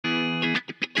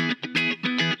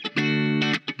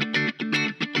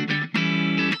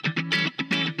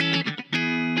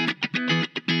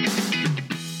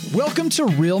Welcome to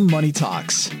Real Money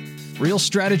Talks. Real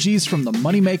strategies from the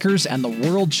moneymakers and the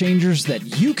world changers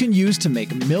that you can use to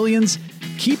make millions,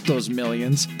 keep those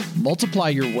millions, multiply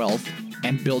your wealth,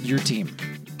 and build your team.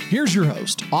 Here's your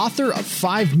host, author of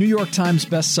 5 New York Times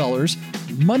bestsellers,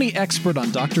 money expert on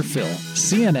Dr. Phil,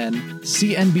 CNN,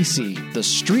 CNBC, The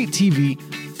Street TV,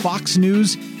 Fox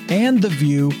News, and The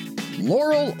View,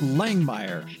 Laurel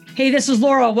Langmeyer. Hey, this is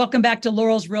Laurel. Welcome back to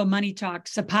Laurel's Real Money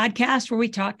Talks, a podcast where we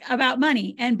talk about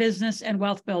money and business and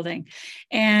wealth building.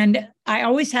 And I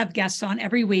always have guests on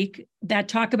every week that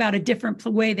talk about a different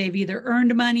way they've either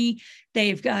earned money,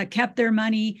 they've kept their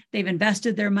money, they've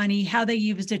invested their money, how they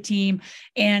used a team,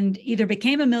 and either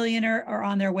became a millionaire or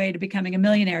on their way to becoming a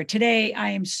millionaire. Today,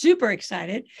 I am super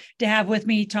excited to have with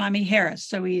me Tommie Harris.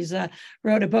 So he's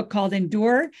wrote a book called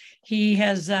Endure. He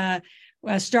has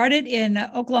started in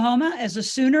Oklahoma as a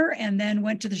Sooner and then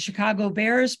went to the Chicago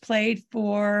Bears, played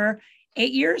for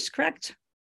 8 years, correct?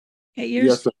 8 years?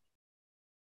 Yes, sir.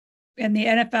 In the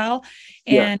NFL,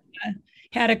 and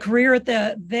had a career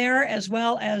there as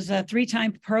well as a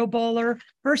 3-time Pro Bowler,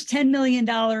 first $10 million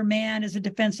man as a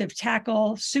defensive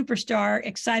tackle, superstar.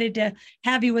 Excited to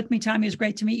have you with me, Tommie. It was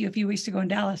great to meet you a few weeks ago in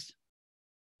Dallas.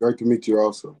 Great to meet you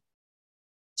also.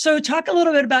 So talk a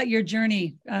little bit about your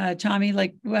journey, Tommie.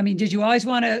 Did you always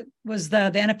was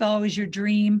the NFL always your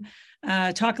dream?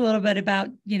 Talk a little bit about,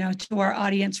 to our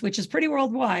audience, which is pretty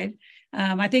worldwide.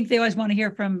 I think they always want to hear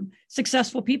from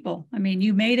successful people. I mean,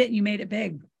 you made it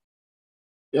big.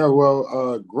 Yeah,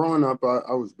 well, growing up,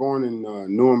 I was born in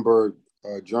Nuremberg,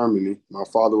 Germany. My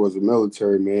father was a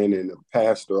military man and a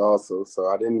pastor also, so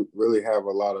I didn't really have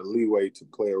a lot of leeway to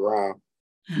play around.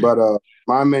 But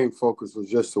my main focus was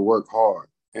just to work hard.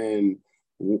 And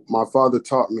my father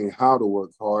taught me how to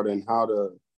work hard and how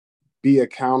to be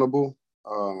accountable,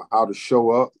 how to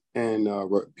show up, and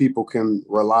people can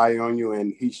rely on you.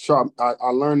 And he's sharp. I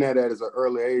learned that at an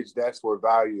early age. That's where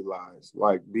value lies,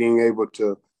 like being able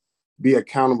to be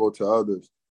accountable to others.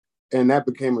 And that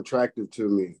became attractive to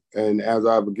me. And as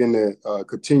I began to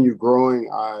continue growing,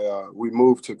 we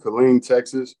moved to Killeen,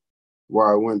 Texas,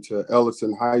 where I went to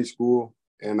Ellison High School.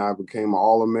 And I became an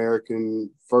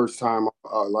All-American first time.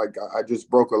 I just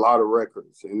broke a lot of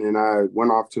records. And then I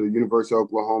went off to the University of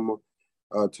Oklahoma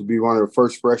to be one of the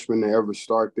first freshmen to ever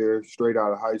start there, straight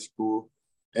out of high school,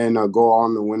 and go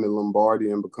on to win the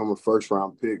Lombardi and become a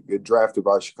first-round pick, get drafted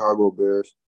by Chicago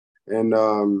Bears. And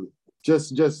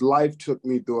just life took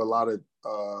me through a lot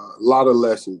of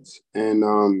lessons. And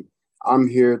I'm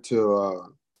here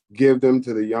to give them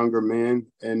to the younger men.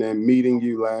 And then meeting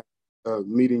you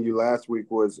last week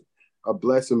was a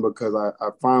blessing because I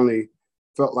finally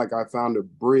felt like I found a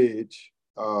bridge,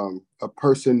 a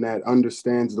person that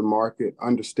understands the market,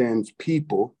 understands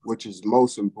people, which is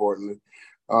most importantly,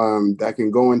 that can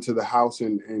go into the house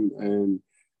and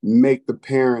make the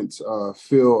parents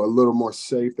feel a little more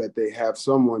safe, that they have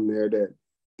someone there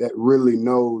that really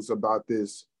knows about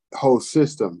this whole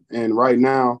system. And right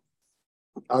now,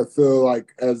 I feel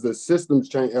like as the systems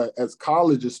change, as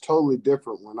college is totally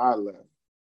different when I left.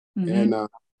 Mm-hmm. And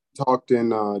talked in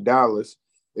Dallas.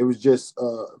 It was just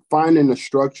finding a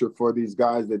structure for these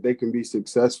guys that they can be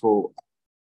successful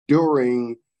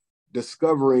during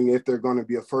discovering if they're going to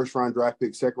be a first-round draft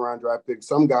pick, second-round draft pick.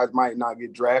 Some guys might not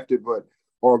get drafted,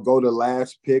 or go to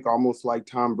last pick, almost like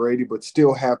Tom Brady, but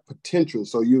still have potential.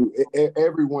 So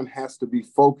everyone has to be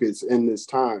focused in this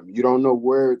time. You don't know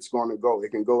where it's going to go.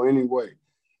 It can go any way.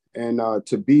 And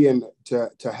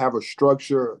to have a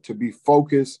structure, to be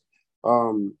focused,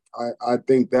 I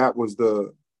think that was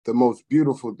the most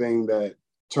beautiful thing that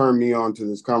turned me on to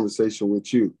this conversation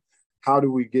with you. How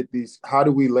do we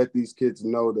let these kids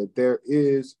know that there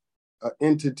is an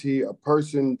entity, a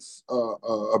person's,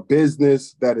 a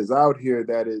business that is out here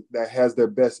that has their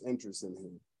best interest in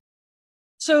him?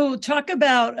 So talk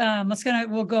about,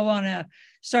 we'll go on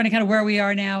starting kind of where we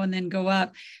are now and then go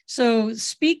up. So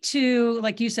speak to,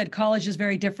 like you said, college is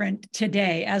very different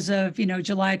today as of,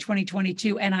 July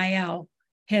 2022, NIL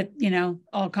hit,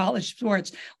 all college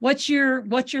sports. What's your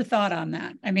thought on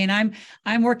that? I mean,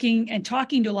 I'm working and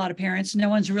talking to a lot of parents. No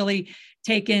one's really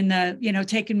taken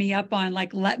me up on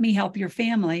let me help your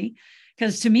family.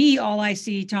 Because to me, all I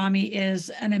see, Tommie, is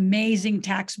an amazing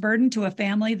tax burden to a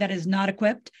family that is not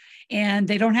equipped and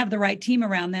they don't have the right team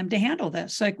around them to handle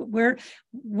this.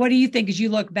 What do you think as you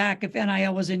look back if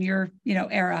NIL was in your,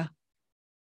 era?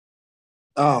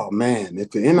 Oh man,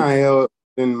 if the NIL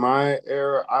in my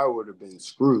era, I would have been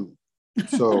screwed.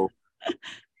 So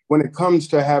when it comes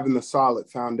to having a solid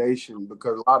foundation,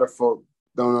 because a lot of folk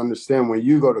don't understand when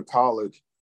you go to college,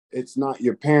 it's not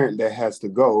your parent that has to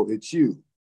go, it's you.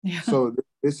 Yeah. So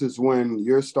this is when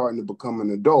you're starting to become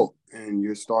an adult. and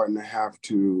you're starting to have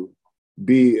to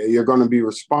you're going to be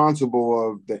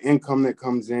responsible of the income that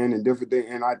comes in and different things.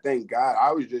 And I thank God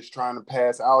I was just trying to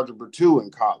pass Algebra 2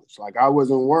 in college. Like, I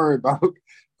wasn't worried about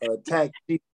tax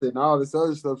sheets and all this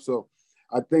other stuff. So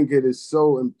I think it is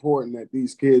so important that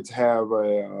these kids have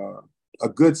a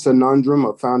good conundrum,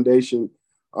 a foundation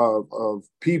of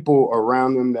people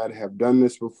around them that have done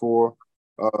this before,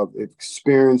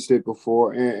 experienced it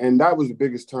before. And that was the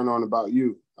biggest turn on about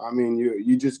you. I mean,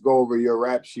 you just go over your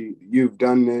rap sheet. You've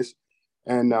done this,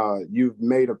 and you've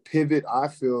made a pivot. I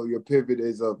feel your pivot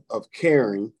is of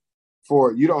caring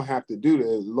for, you don't have to do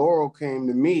this. Laurel came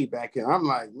to me back and I'm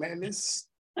like, man, this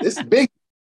big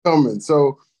coming.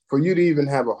 So for you to even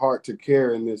have a heart to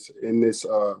care in this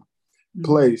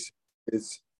place,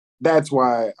 that's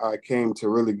why I came to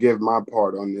really give my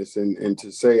part on this and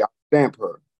to say, I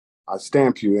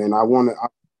stamp you, and I want to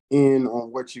in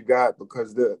on what you got,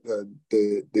 because the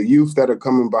youth that are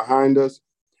coming behind us,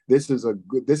 this is a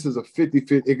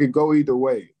 50-50. It could go either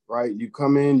way, right? You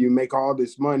come in, you make all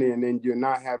this money, and then you're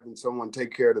not having someone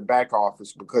take care of the back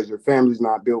office because your family's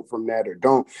not built from that or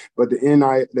don't. But the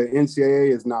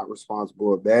NCAA is not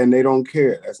responsible of that, and they don't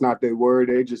care. That's not their word.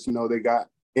 They just know they got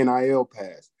NIL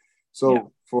passed.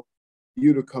 So for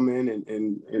you to come in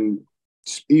and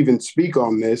even speak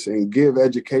on this and give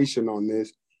education on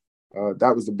this,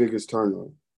 that was the biggest turn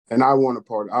on. And I want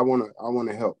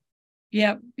to help.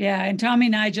 Yep. Yeah. And Tommie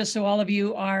and I, just so all of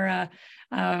you are,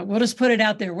 we'll just put it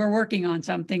out there. We're working on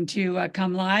something to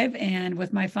come live, and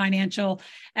with my financial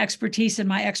expertise and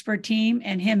my expert team,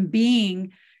 and him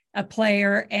being a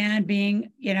player and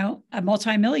being, a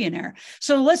multimillionaire.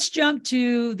 So let's jump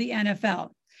to the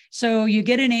NFL. So you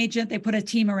get an agent, they put a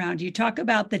team around you. Talk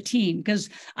about the team, because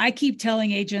I keep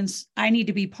telling agents I need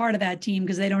to be part of that team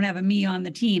because they don't have a me on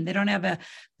the team. They don't have a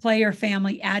player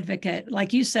family advocate.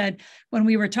 Like you said, when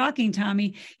we were talking,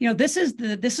 Tommie, this is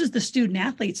the student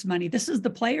athlete's money. This is the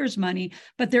player's money,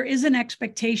 but there is an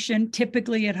expectation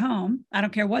typically at home. I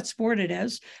don't care what sport it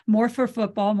is, more for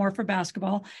football, more for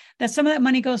basketball, that some of that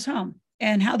money goes home,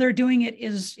 and how they're doing it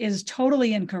is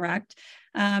totally incorrect.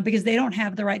 Because they don't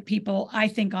have the right people, I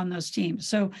think, on those teams.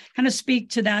 So kind of speak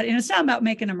to that. And it's not about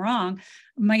making them wrong.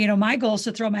 My goal is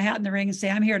to throw my hat in the ring and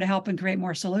say, I'm here to help and create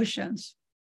more solutions.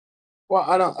 Well,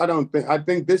 I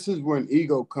think this is when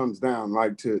ego comes down,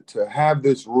 like to have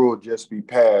this rule just be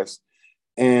passed,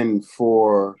 and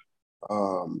for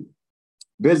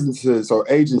businesses or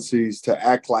agencies to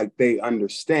act like they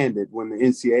understand it when the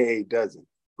NCAA doesn't,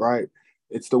 right?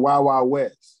 It's the Wild Wild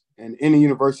West. And any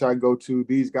university I go to,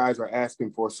 these guys are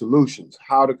asking for solutions,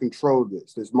 how to control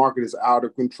this. This market is out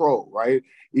of control, right?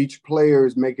 Each player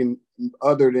is making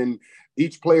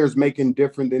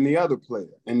different than the other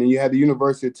player. And then you had the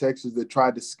University of Texas that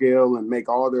tried to scale and make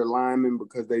all their linemen,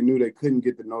 because they knew they couldn't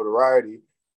get the notoriety.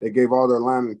 They gave all their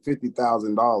linemen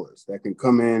 $50,000 that can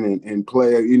come in and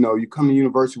play. You come to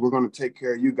university, we're going to take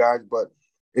care of you guys. But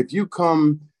if you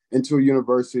come into a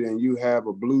university and you have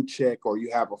a blue check or you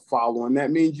have a following,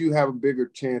 that means you have a bigger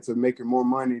chance of making more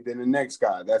money than the next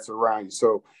guy that's around you.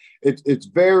 So it's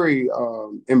very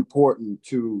important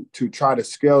to try to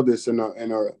scale this in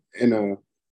a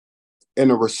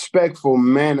respectful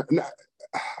manner.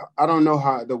 I don't know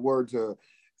how the words are.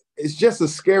 It's just a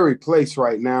scary place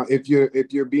right now if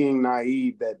you're being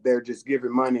naive that they're just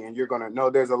giving money and you're gonna know.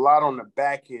 There's a lot on the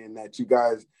back end that you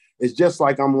guys. It's just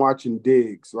like I'm watching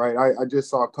Diggs, right? I just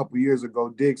saw a couple years ago,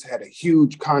 Diggs had a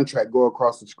huge contract go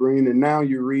across the screen, and now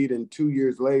you read in 2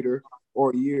 years later or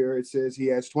a year, it says he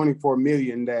has $24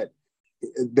 million that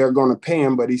they're going to pay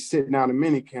him, but he's sitting out of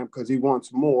minicamp because he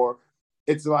wants more.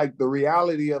 It's like the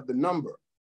reality of the number.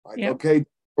 Like, okay,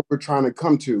 what we're trying to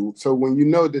come to. So when you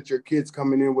know that your kid's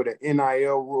coming in with an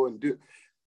NIL rule,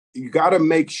 you got to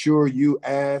make sure you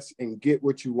ask and get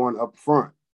what you want up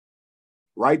front.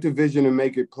 Write the vision and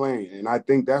make it plain. And I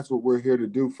think that's what we're here to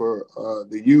do for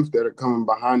the youth that are coming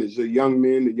behind us, the young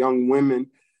men, the young women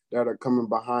that are coming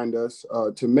behind us,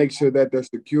 to make sure that they're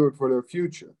secured for their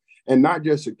future. And not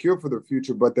just secure for their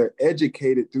future, but they're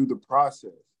educated through the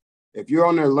process. If you're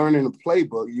on there learning a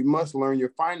playbook, you must learn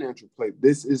your financial playbook.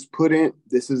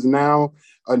 This is now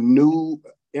a new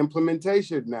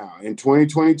implementation now. In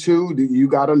 2022, you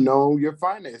got to know your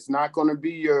finance. It's not going to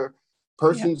be your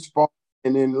person's fault.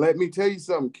 And then let me tell you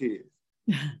something, kids,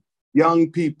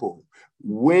 young people,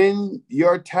 when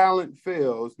your talent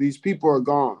fails, these people are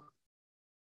gone.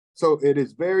 So it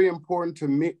is very important to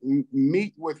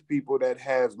meet with people that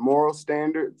has moral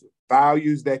standards,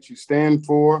 values that you stand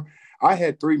for. I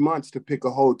had 3 months to pick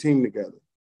a whole team together.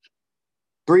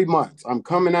 3 months. I'm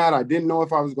coming out. I didn't know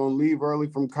if I was going to leave early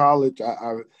from college.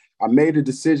 I made a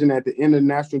decision at the end of the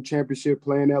national championship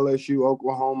playing LSU,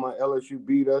 Oklahoma. LSU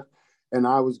beat us. And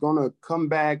I was going to come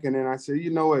back. And then I said,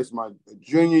 it's my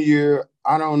junior year.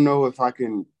 I don't know if I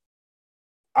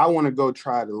want to go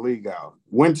try the league out.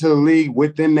 Went to the league.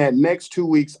 Within that next 2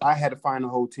 weeks, I had to find a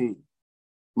whole team,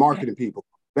 marketing people,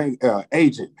 bank,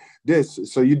 agent, this.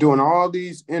 So you're doing all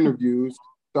these interviews.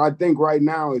 So I think right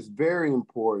now it's very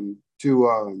important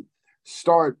to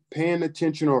start paying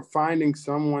attention or finding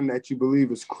someone that you believe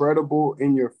is credible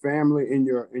in your family, in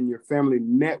your family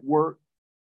network,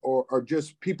 or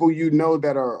just people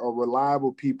that are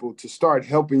reliable people to start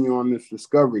helping you on this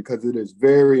discovery, because it is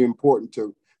very important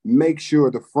to make sure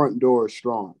the front door is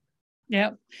strong.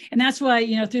 Yep. And that's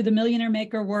why, through the Millionaire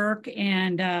Maker work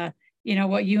and,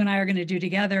 what you and I are going to do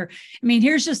together. I mean,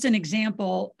 here's just an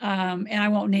example, and I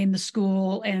won't name the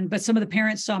school, but some of the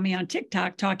parents saw me on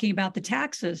TikTok talking about the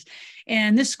taxes.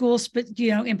 And this school,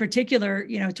 in particular,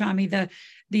 Tommie,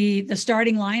 the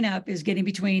starting lineup is getting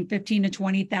between 15 to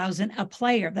 20,000 a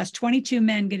player. That's 22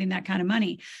 men getting that kind of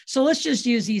money. So let's just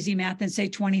use easy math and say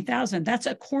 20,000. That's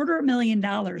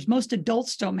 $250,000. Most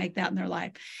adults don't make that in their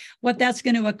life. What that's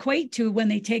going to equate to when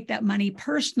they take that money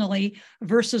personally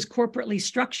versus corporately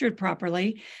structured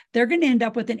properly, they're going to end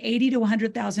up with an $80,000 to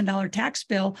 $100,000 tax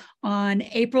bill on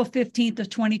April 15th of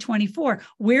 2024.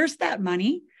 Where's that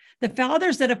money? The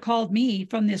fathers that have called me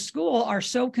from this school are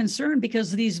so concerned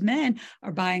because these men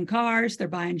are buying cars, they're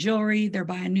buying jewelry, they're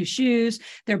buying new shoes,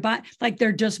 they're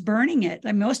just burning it.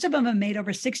 Like most of them have made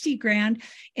over 60 grand.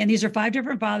 And these are 5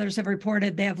 different fathers have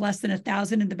reported they have less than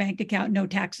 1,000 in the bank account, no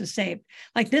taxes saved.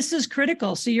 Like this is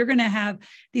critical. So you're going to have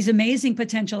these amazing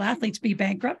potential athletes be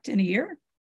bankrupt in a year.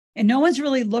 And no one's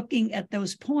really looking at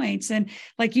those points. And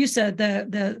like you said,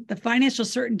 the financial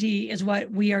certainty is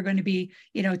what we are going to be,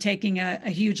 taking a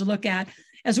huge look at,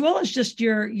 as well as just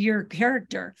your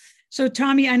character. So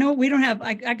Tommie, I know we don't have,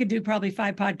 I could do probably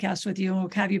 5 podcasts with you and we'll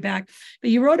have you back,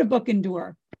 but you wrote a book,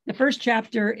 Endure. The first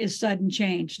chapter is Sudden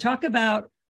Change. Talk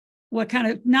about what kind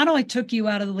of not only took you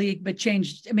out of the league, but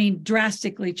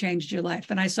drastically changed your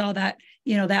life. And I saw that,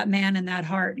 that man and that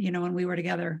heart, when we were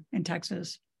together in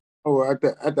Texas. Oh, at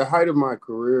the height of my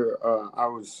career, I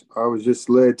was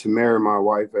just led to marry my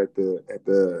wife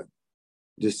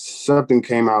just something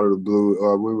came out of the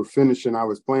blue. We were finishing. I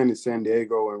was playing in San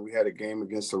Diego, and we had a game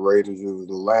against the Raiders. It was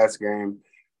the last game,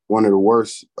 one of the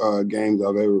worst games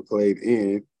I've ever played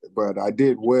in. But I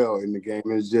did well in the game.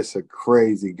 It was just a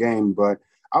crazy game. But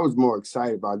I was more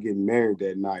excited about getting married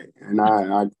that night. And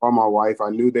I called my wife. I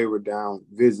knew they were down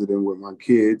visiting with my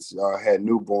kids. Had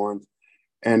newborns.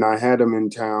 And I had them in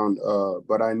town,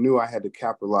 but I knew I had to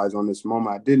capitalize on this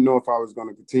moment. I didn't know if I was going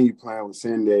to continue playing with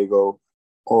San Diego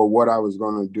or what I was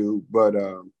going to do. But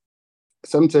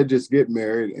some said just get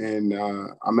married. And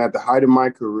I'm at the height of my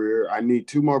career. I need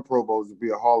 2 more Pro Bowls to be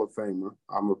a Hall of Famer.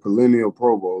 I'm a perennial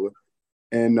Pro Bowler.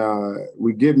 And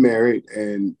we get married.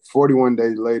 And 41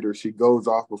 days later, she goes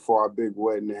off before our big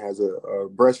wedding and has a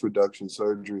breast reduction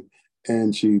surgery.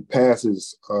 And she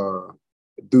passes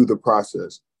through the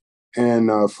process.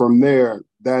 And from there,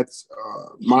 that's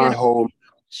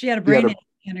She had a brain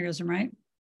aneurysm, right?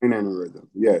 Brain aneurysm,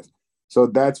 yes. So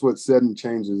that's what Sudden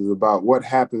Changes is about. What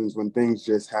happens when things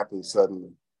just happen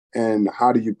suddenly? And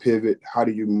how do you pivot? How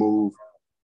do you move?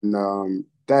 And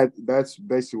that's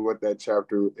basically what that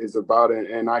chapter is about.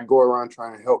 And I go around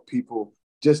trying to help people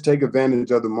just take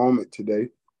advantage of the moment today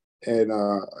and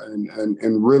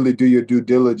really do your due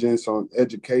diligence on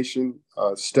education,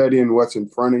 studying what's in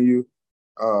front of you.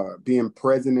 Being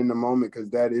present in the moment,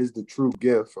 because that is the true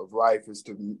gift of life, is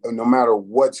to, no matter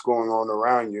what's going on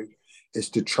around you, is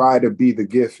to try to be the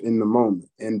gift in the moment,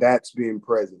 and that's being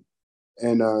present.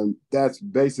 And that's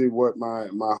basically what my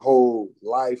whole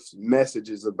life's message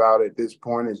is about at this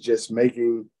point, is just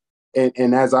making,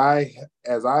 and as I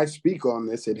speak on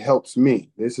this, it helps me.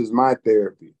 This is my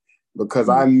therapy, because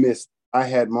I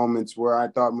had moments where I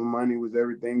thought my money was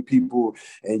everything.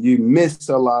 And you miss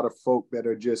a lot of folk that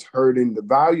are just hurting. The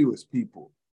value is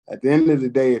people. At the end of the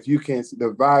day, if you can't see,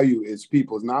 the value is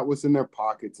people. It's not what's in their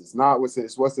pockets. It's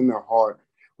what's in their heart,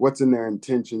 what's in their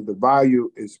intentions. The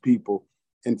value is people.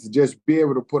 And to just be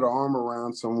able to put an arm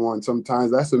around someone,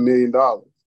 sometimes that's $1 million.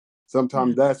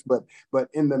 Sometimes but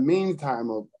in the meantime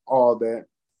of all that,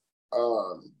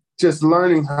 just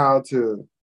learning how to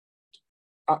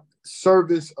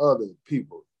service other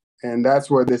people. And that's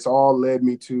where this all led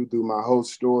me to through my whole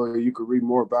story. You could read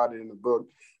more about it in the book,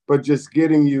 but just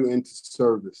getting you into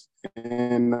service.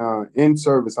 And in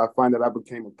service, I find that I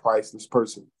became a priceless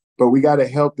person. But we got to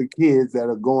help the kids that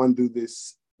are going through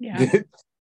this,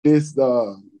 this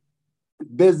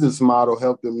business model,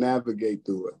 help them navigate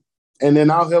through it. And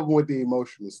then I'll help them with the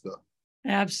emotional stuff.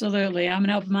 Absolutely. I'm going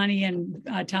to help money, and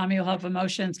Tommie will help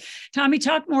emotions. Tommie,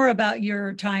 talk more about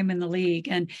your time in the league.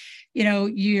 And,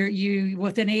 you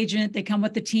with an agent, they come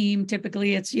with the team.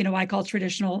 Typically it's, I call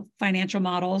traditional financial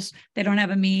models. They don't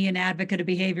have an advocate, a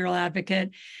behavioral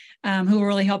advocate. Who will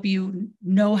really help you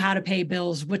know how to pay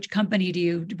bills. Which company do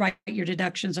you write your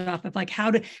deductions off of? Like,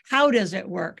 how does it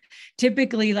work?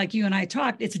 Typically, like you and I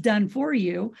talked, it's done for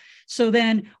you. So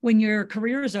then when your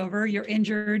career is over, you're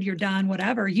injured, you're done,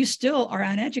 whatever, you still are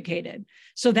uneducated.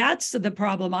 So that's the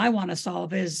problem I want to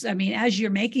solve is, as you're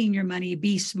making your money,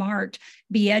 be smart,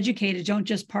 be educated. Don't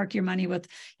just park your money with,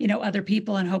 other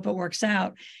people and hope it works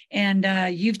out. And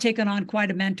you've taken on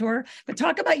quite a mentor, but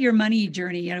talk about your money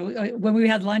journey. When we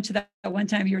had lunch that one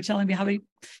time, you were telling me how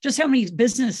many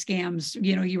business scams,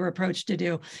 you were approached to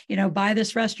do, buy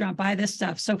this restaurant, buy this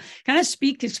stuff. So kind of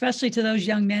speak, especially to those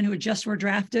young men who just were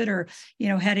drafted or,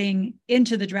 heading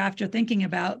into the draft or thinking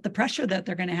about the pressure that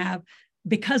they're going to have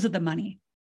because of the money.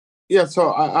 Yeah, so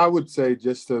I would say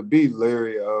just to be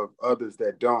leery of others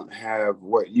that don't have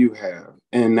what you have,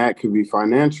 and that could be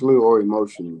financially or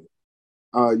emotionally.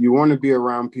 You want to be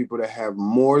around people that have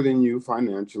more than you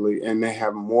financially and they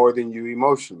have more than you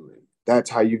emotionally. That's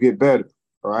how you get better,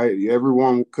 right?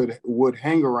 Everyone would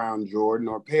hang around Jordan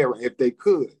or pay around if they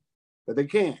could, but they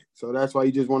can't. So that's why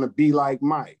you just want to be like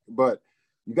Mike. But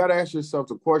you got to ask yourself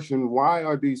the question, why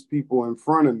are these people in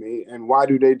front of me and why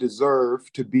do they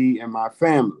deserve to be in my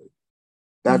family?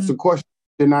 That's the question.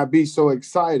 To not be so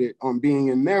excited on being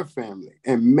in their family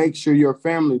and make sure your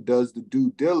family does the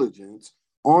due diligence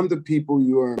on the people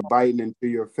you are inviting into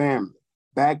your family.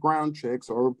 Background checks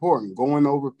are important. Going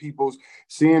over people's,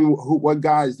 seeing what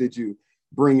guys did you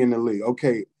bring in the league?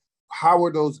 Okay, how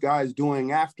are those guys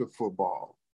doing after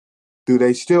football? Do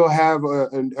they still have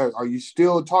are you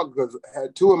still talking? Because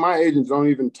two of my agents don't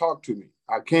even talk to me.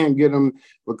 I can't get them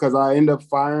because I end up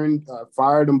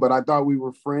fired them, but I thought we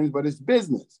were friends, but it's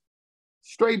business.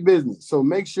 Straight business. So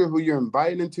make sure who you're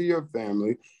inviting into your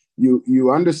family.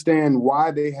 You understand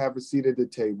why they have a seat at the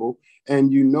table,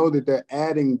 and you know that they're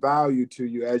adding value to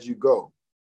you as you go.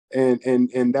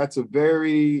 And that's a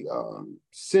very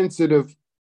sensitive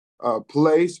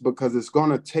place because it's going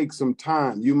to take some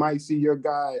time. You might see your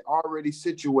guy already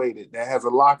situated that has a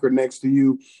locker next to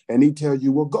you, and he tells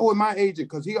you, well, go with my agent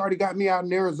because he already got me out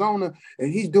in Arizona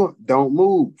and he's doing, don't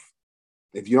move.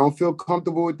 If you don't feel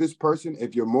comfortable with this person,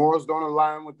 if your morals don't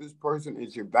align with this person,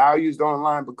 if your values don't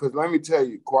align, because let me tell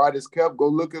you, quiet as kept, go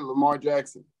look at Lamar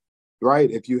Jackson, right?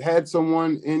 If you had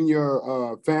someone in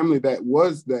your family that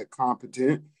was that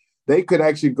competent, they could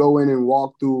actually go in and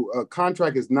walk through. A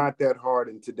contract is not that hard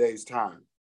in today's time.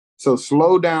 So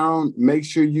slow down, make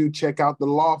sure you check out the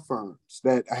law firms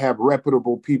that have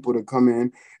reputable people to come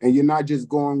in, and you're not just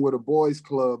going with a boys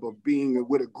club or being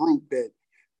with a group that,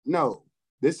 no.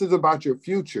 This is about your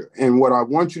future. And what I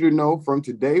want you to know from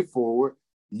today forward,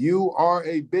 you are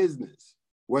a business.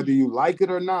 Whether you like it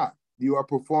or not, you are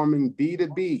performing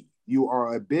B2B. You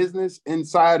are a business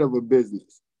inside of a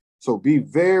business. So be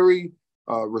very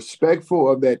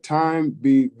respectful of that time.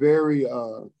 Be very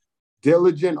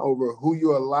diligent over who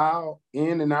you allow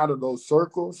in and out of those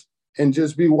circles, and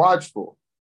just be watchful.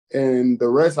 And the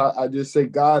rest, I just say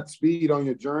Godspeed on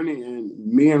your journey. And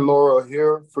me and Laura are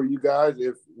here for you guys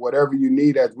if whatever you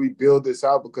need as we build this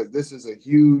out, because this is a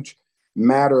huge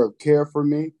matter of care for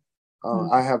me.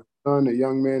 I have a son, a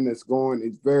young man that's going,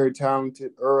 he's very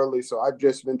talented early. So I've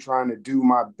just been trying to do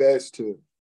my best to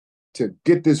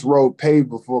get this road paved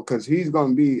before, because he's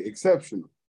going to be exceptional.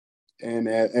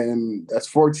 And that's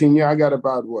 14 years. I got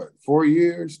about 4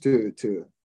 years to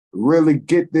really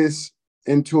get this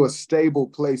into a stable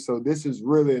place. So this is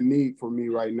really a need for me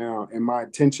right now, and my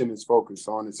attention is focused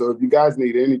on it. So if you guys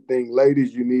need anything,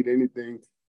 ladies, you need anything,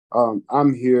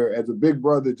 I'm here as a big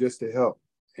brother just to help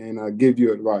and give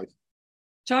you advice.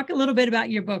 Talk a little bit about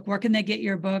your book. Where can they get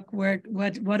your book? What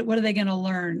are they going to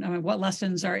learn? What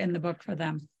lessons are in the book for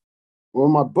them? Well,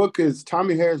 my book is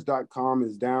TommieHarris.com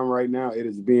is down right now. It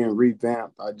is being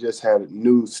revamped. I just had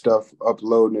new stuff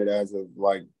uploading it as of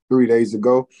 3 days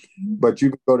ago. But you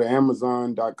can go to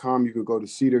Amazon.com. You can go to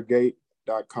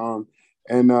CedarGate.com.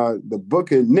 And the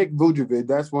book is Nick Vujicic.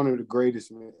 That's one of the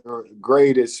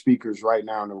greatest speakers right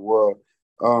now in the world.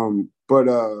 But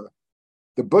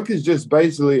the book is just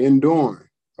basically enduring,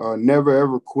 never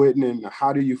ever quitting, and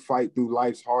how do you fight through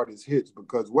life's hardest hits?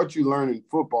 Because what you learn in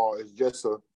football is just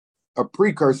a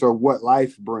precursor of what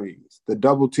life brings. The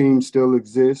double team still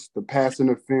exists, the pass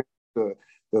interference,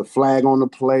 the flag on the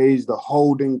plays, the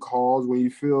holding calls when you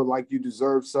feel like you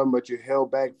deserve something, but you're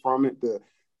held back from it, the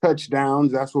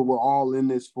touchdowns. That's what we're all in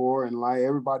this for. And like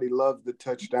everybody loves the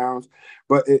touchdowns,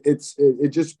 but it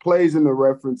just plays in the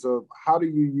reference of how do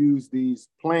you use these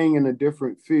playing in a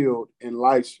different field in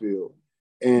life's field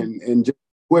and just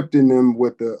equipping them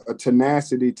with a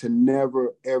tenacity to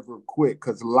never, ever quit,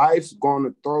 because life's going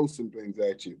to throw some things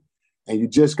at you. And you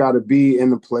just got to be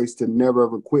in a place to never,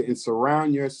 ever quit and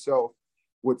surround yourself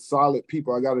with solid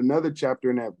people. I got another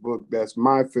chapter in that book that's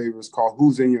my favorite. It's called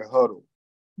Who's in Your Huddle.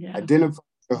 Yeah. Identify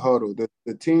the huddle.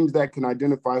 The teams that can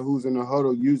identify who's in the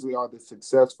huddle usually are the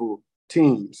successful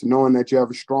teams, knowing that you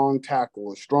have a strong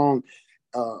tackle, a strong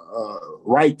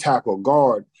right tackle,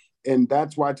 guard. And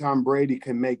that's why Tom Brady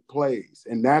can make plays.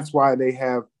 And that's why they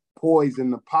have poise in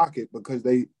the pocket, because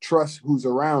they trust who's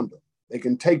around them. They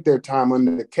can take their time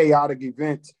under the chaotic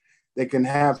events. They can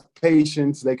have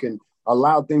patience. They can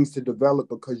allow things to develop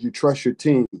because you trust your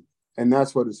team. And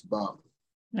that's what it's about.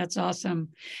 That's awesome.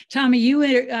 Tommie, you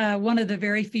were one of the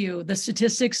very few. The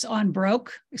statistics on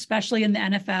broke, especially in the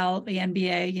NFL, the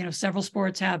NBA, several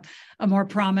sports have a more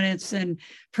prominence and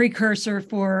precursor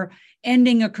for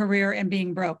ending a career and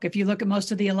being broke. If you look at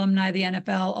most of the alumni of the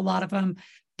NFL, a lot of them,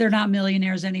 they're not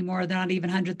millionaires anymore. They're not even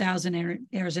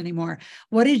 100,000-aires anymore.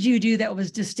 What did you do that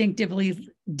was distinctively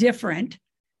different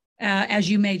as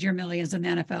you made your millions in the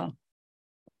NFL?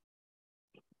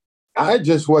 I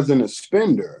just wasn't a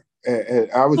spender.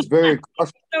 I was very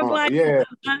cautious. Yeah,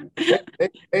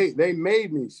 they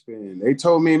made me spend. They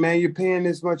told me, man, you're paying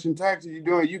this much in taxes.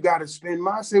 You got to spend.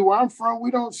 I said, where I'm from,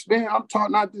 we don't spend. I'm taught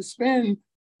not to spend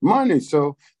money.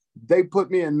 So they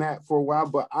put me in that for a while,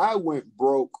 but I went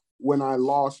broke when I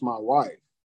lost my wife.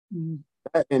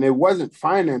 Mm-hmm. And it wasn't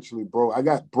financially broke. I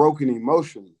got broken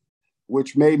emotionally,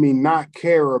 which made me not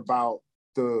care about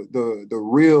the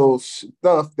real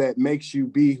stuff that makes you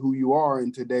be who you are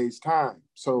in today's time.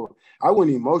 So I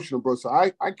went emotional, bro. So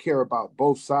I care about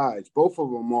both sides. Both of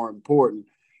them are important,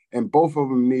 and both of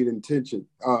them need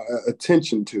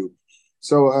attention to.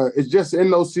 So it's just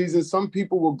in those seasons, some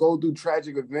people will go through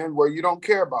tragic events where you don't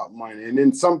care about money. And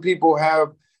then some people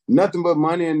have nothing but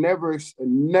money and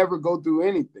never go through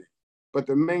anything. But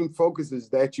the main focus is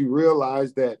that you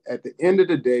realize that at the end of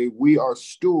the day, we are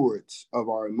stewards of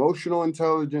our emotional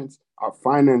intelligence, our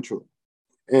financial,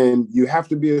 and you have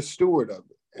to be a steward of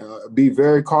it. Be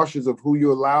very cautious of who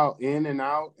you allow in and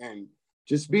out, and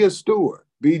just be a steward.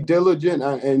 Be diligent,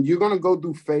 and you're going to go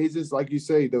through phases. Like you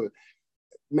say,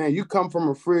 you come from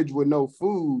a fridge with no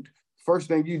food. First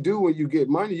thing you do when you get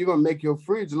money, you're going to make your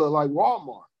fridge look like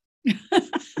Walmart.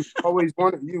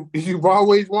 You've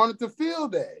always wanted to feel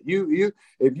that.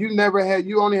 If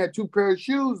you only had 2 pairs of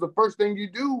shoes, the first thing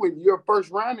you do when you're first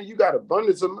round and you got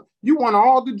abundance of, you want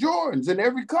all the Jordans in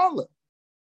every color.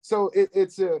 So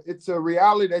it's a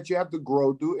reality that you have to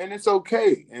grow through, and it's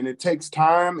okay. And it takes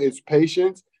time, it's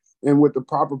patience, and with the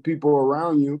proper people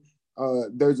around you,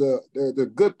 there's a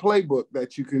good playbook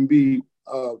that you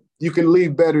can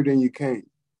leave better than you came.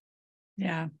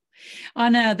 Yeah.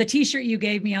 On the t-shirt you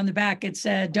gave me on the back, it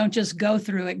said, don't just go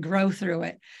through it, grow through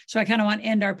it. So I kind of want to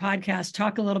end our podcast,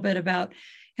 talk a little bit about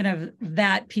kind of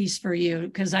that piece for you,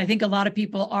 because I think a lot of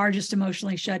people are just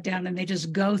emotionally shut down and they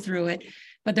just go through it,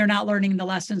 but they're not learning the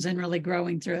lessons and really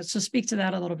growing through it. So speak to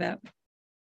that a little bit.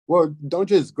 Well, don't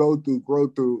just go through. Grow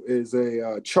through is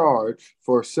a charge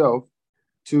for self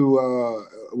to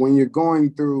when you're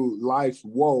going through life's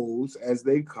woes as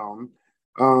they come.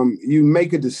 You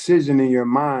make a decision in your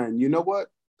mind. You know what?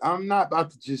 I'm not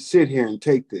about to just sit here and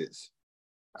take this.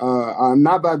 I'm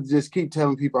not about to just keep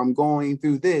telling people I'm going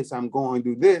through this. I'm going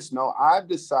through this. No, I've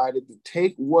decided to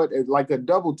take like a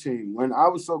double team. When I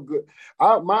was so good,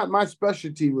 my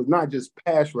specialty was not just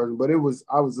pass rushing, but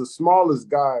I was the smallest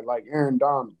guy, like Aaron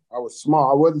Donald. I was small.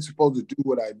 I wasn't supposed to do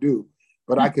what I do,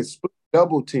 but I could split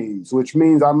double teams, which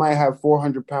means I might have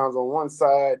 400 pounds on one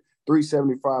side,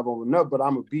 375 on another, but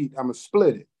I'm a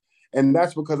split it. And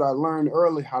that's because I learned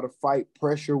early how to fight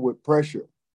pressure with pressure.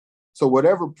 So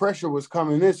whatever pressure was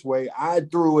coming this way, I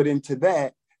threw it into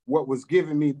that, what was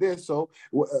giving me this. So,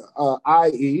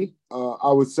 i.e.,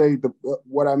 I would say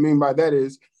what I mean by that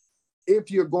is,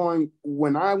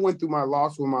 when I went through my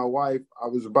loss with my wife, I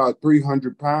was about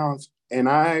 300 pounds, and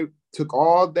I took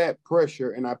all that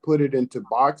pressure and I put it into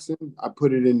boxing. I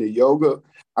put it into yoga.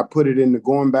 I put it into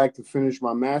going back to finish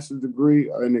my master's degree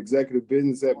in executive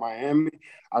business at Miami.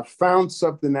 I found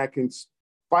something that can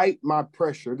fight my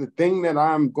pressure, the thing that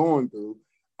I'm going through.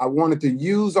 I wanted to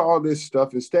use all this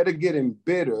stuff. Instead of getting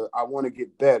bitter, I want to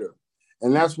get better.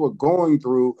 And that's what going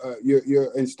through,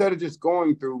 you're instead of just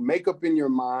going through, make up in your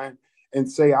mind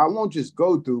and say, I won't just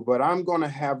go through, but I'm going to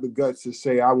have the guts to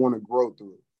say, I want to grow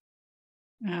through it.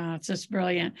 Oh, it's just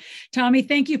brilliant. Tommie,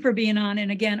 thank you for being on.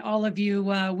 And again, all of you,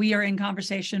 we are in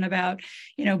conversation about,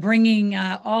 bringing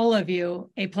all of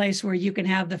you a place where you can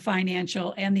have the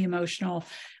financial and the emotional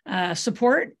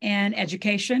support and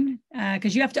education,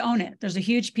 because you have to own it. There's a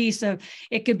huge piece of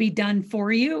it could be done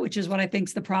for you, which is what I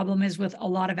think the problem is with a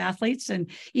lot of athletes and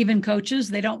even coaches.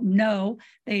 They don't know.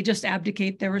 They just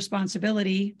abdicate their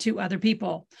responsibility to other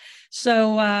people.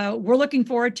 So we're looking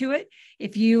forward to it.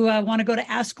 If you want to go to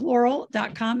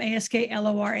askloral.com,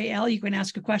 ASKLORAL, you can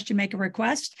ask a question, make a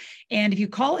request. And if you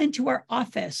call into our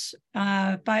office,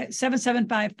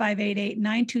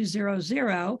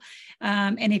 775-588-9200,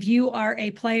 and if you are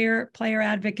a player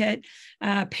advocate,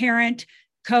 parent,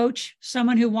 coach,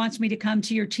 someone who wants me to come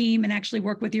to your team and actually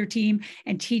work with your team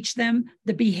and teach them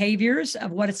the behaviors of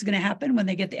what is going to happen when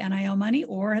they get the NIL money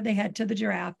or they head to the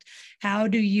draft, how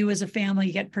do you as a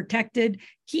family get protected,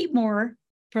 keep more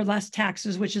for less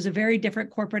taxes, which is a very different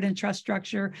corporate and trust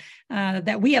structure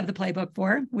that we have the playbook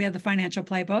for. We have the financial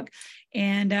playbook,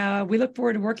 and we look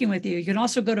forward to working with you. You can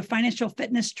also go to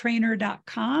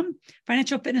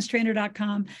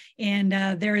financialfitnesstrainer.com, and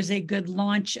there is a good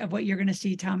launch of what you're going to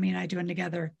see Tommie and I doing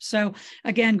together. So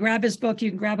again, grab his book.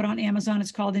 You can grab it on Amazon.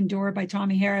 It's called Endure by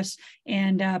Tommie Harris,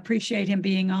 and appreciate him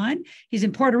being on. He's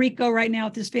in Puerto Rico right now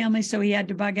with his family, so he had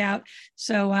to bug out.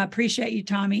 So appreciate you,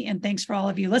 Tommie, and thanks for all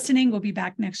of you listening. We'll be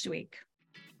back next week.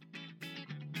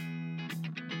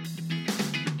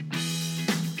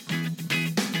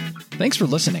 Thanks for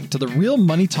listening to the Real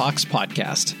Money Talks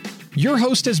podcast. Your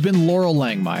host has been Laurel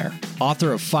Langmeyer,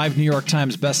 author of 5 New York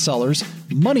Times bestsellers,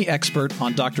 money expert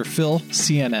on Dr. Phil,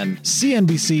 CNN,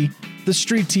 CNBC, The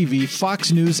Street TV,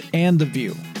 Fox News, and The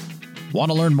View. Want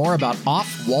to learn more about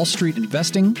off-Wall Street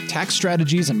investing, tax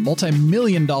strategies, and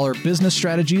multi-million-dollar business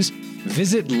strategies?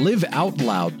 Visit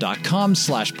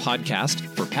liveoutloud.com/podcast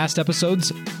for past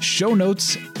episodes, show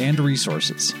notes, and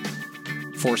resources.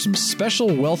 For some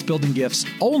special wealth-building gifts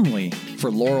only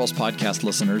for Laurel's podcast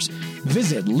listeners,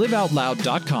 visit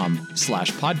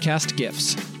liveoutloud.com/podcast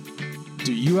gifts.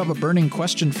 Do you have a burning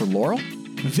question for Laurel?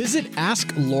 Visit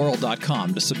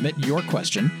asklaurel.com to submit your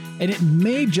question, and it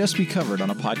may just be covered on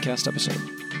a podcast episode.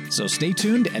 So stay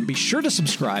tuned and be sure to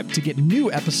subscribe to get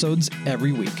new episodes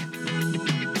every week.